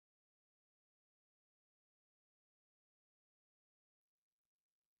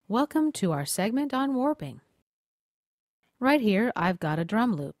Welcome to our segment on warping. Right here, I've got a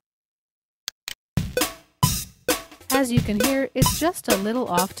drum loop. As you can hear, it's just a little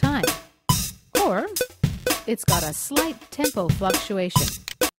off time, or it's got a slight tempo fluctuation.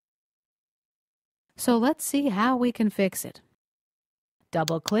 So let's see how we can fix it.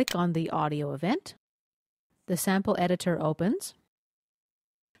 Double-click on the audio event. The sample editor opens.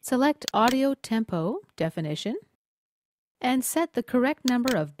 Select Audio Tempo Definition and set the correct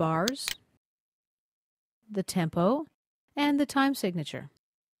number of bars, the tempo, and the time signature.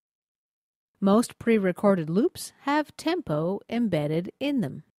 Most pre-recorded loops have tempo embedded in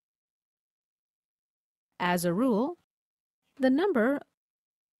them. As a rule, the number,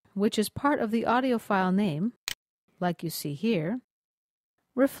 which is part of the audio file name, like you see here,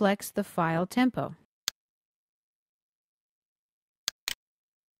 reflects the file tempo.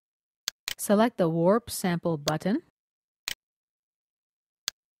 Select the Warp Sample button.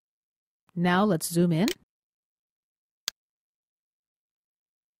 Now let's zoom in.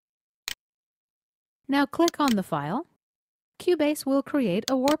 Now click on the file. Cubase will create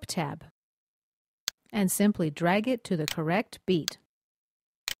a warp tab and simply drag it to the correct beat.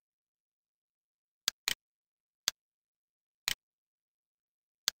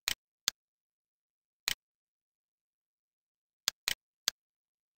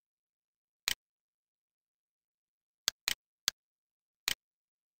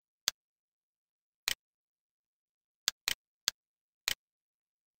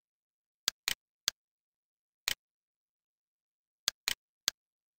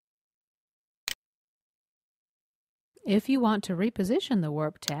 If you want to reposition the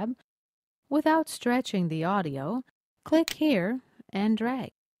Warp tab without stretching the audio, click here and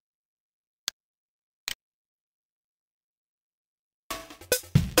drag.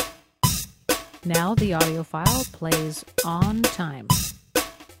 Now the audio file plays on time.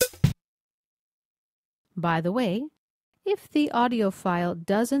 By the way, if the audio file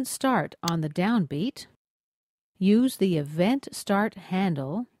doesn't start on the downbeat, use the Event Start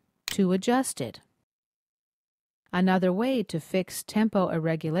handle to adjust it. Another way to fix tempo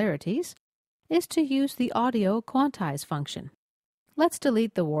irregularities is to use the Audio Quantize function. Let's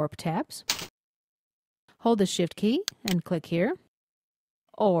delete the Warp tabs. Hold the Shift key and click here,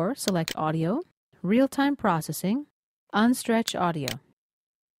 or select Audio, Real-Time Processing, Unstretch Audio.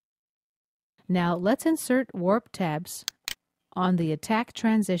 Now let's insert Warp tabs on the attack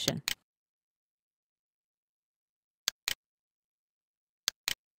transition.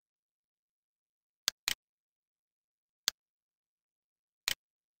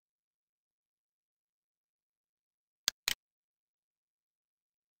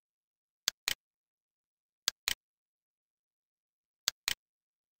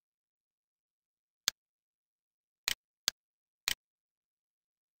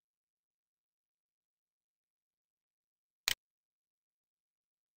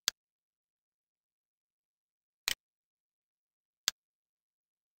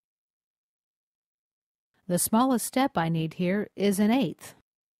 The smallest step I need here is an eighth.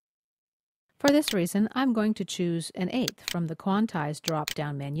 For this reason, I'm going to choose an eighth from the Quantize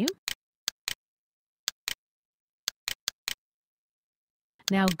drop-down menu.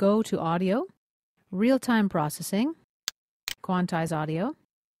 Now go to Audio, Real-Time Processing, Quantize Audio,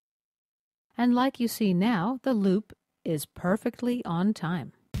 and like you see now, the loop is perfectly on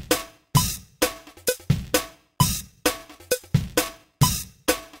time.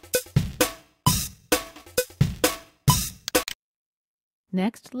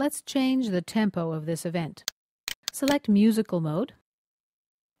 Next, let's change the tempo of this event. Select Musical Mode.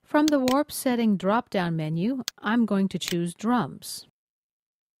 From the Warp Setting drop-down menu, I'm going to choose Drums.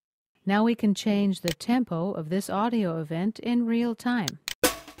 Now we can change the tempo of this audio event in real time.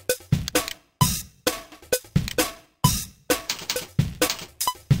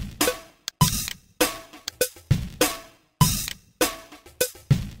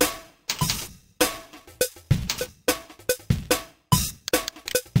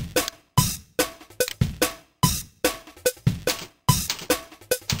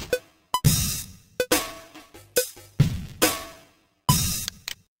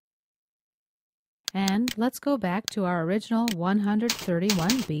 And let's go back to our original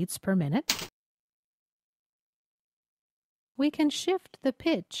 131 beats per minute. We can shift the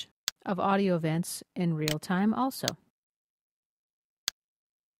pitch of audio events in real time also.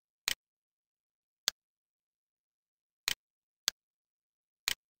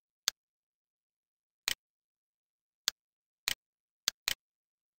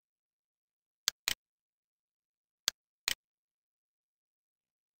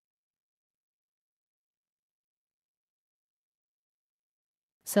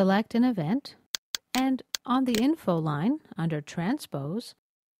 select an event, and on the info line under Transpose,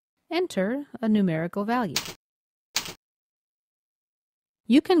 enter a numerical value.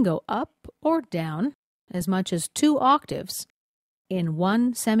 You can go up or down as much as 2 octaves in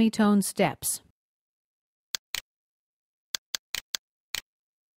 1 semitone steps.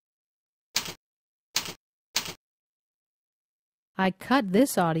 I cut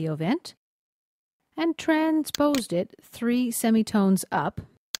this audio event and transposed it 3 semitones up,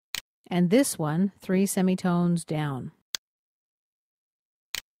 and this one 3 semitones down.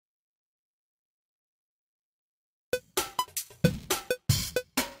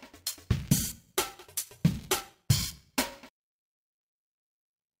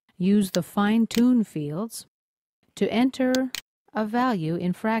 Use the fine-tune fields to enter a value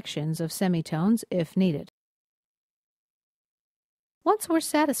in fractions of semitones if needed. Once we're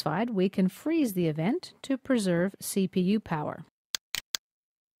satisfied, we can freeze the event to preserve CPU power.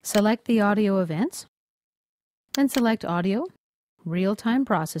 Select the audio events, then select Audio, Real-Time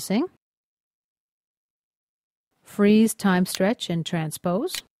Processing, Freeze Time Stretch and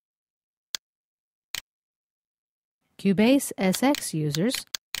Transpose. Cubase SX users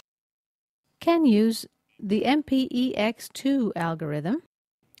can use the MPEX2 algorithm,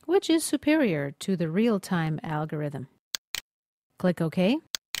 which is superior to the real-time algorithm. Click OK,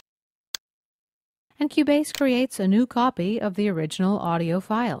 and Cubase creates a new copy of the original audio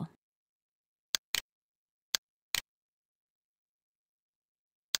file.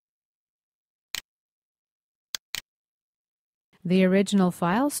 The original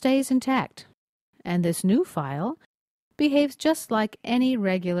file stays intact, and this new file behaves just like any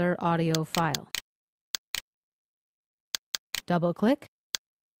regular audio file. Double-click,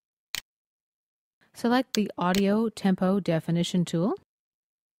 select the Audio Tempo Definition tool,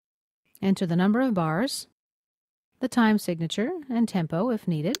 enter the number of bars, the time signature and tempo if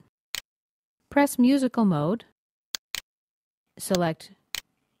needed, press Musical Mode, select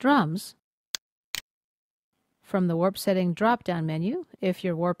Drums from the Warp Setting drop-down menu if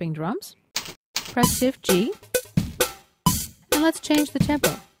you're warping drums, press Shift-G, and let's change the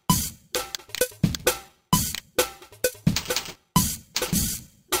tempo.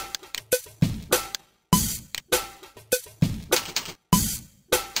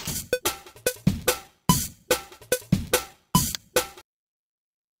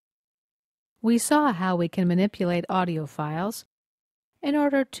 We saw how we can manipulate audio files in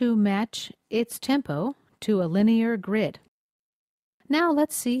order to match its tempo to a linear grid. Now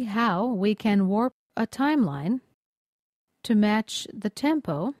let's see how we can warp a timeline to match the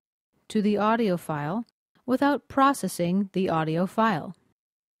tempo to the audio file without processing the audio file.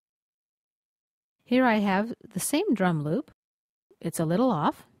 Here I have the same drum loop. It's a little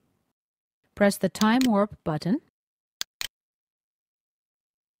off. Press the Time Warp button.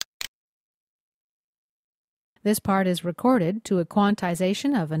 This part is recorded to a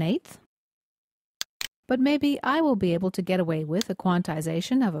quantization of 1/8, but maybe I will be able to get away with a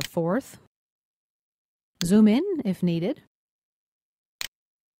quantization of 1/4. Zoom in if needed.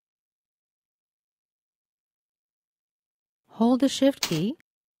 Hold the Shift key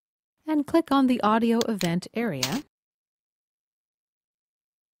and click on the Audio Event area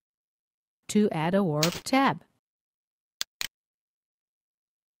to add a Warp tab.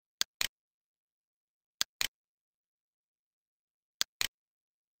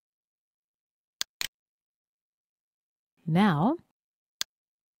 Now,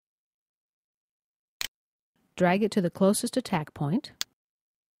 drag it to the closest attack point.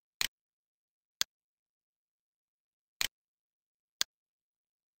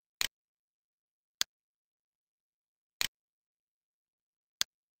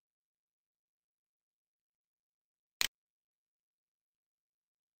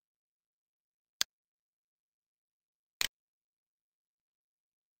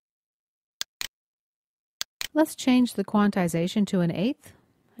 Let's change the quantization to 1/8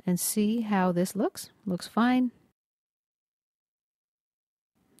 and see how this looks. Looks fine.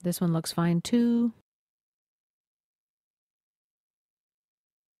 This one looks fine too.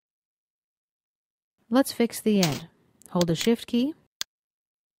 Let's fix the end. Hold the Shift key.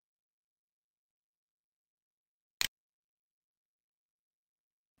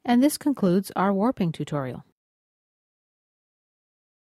 And this concludes our warping tutorial.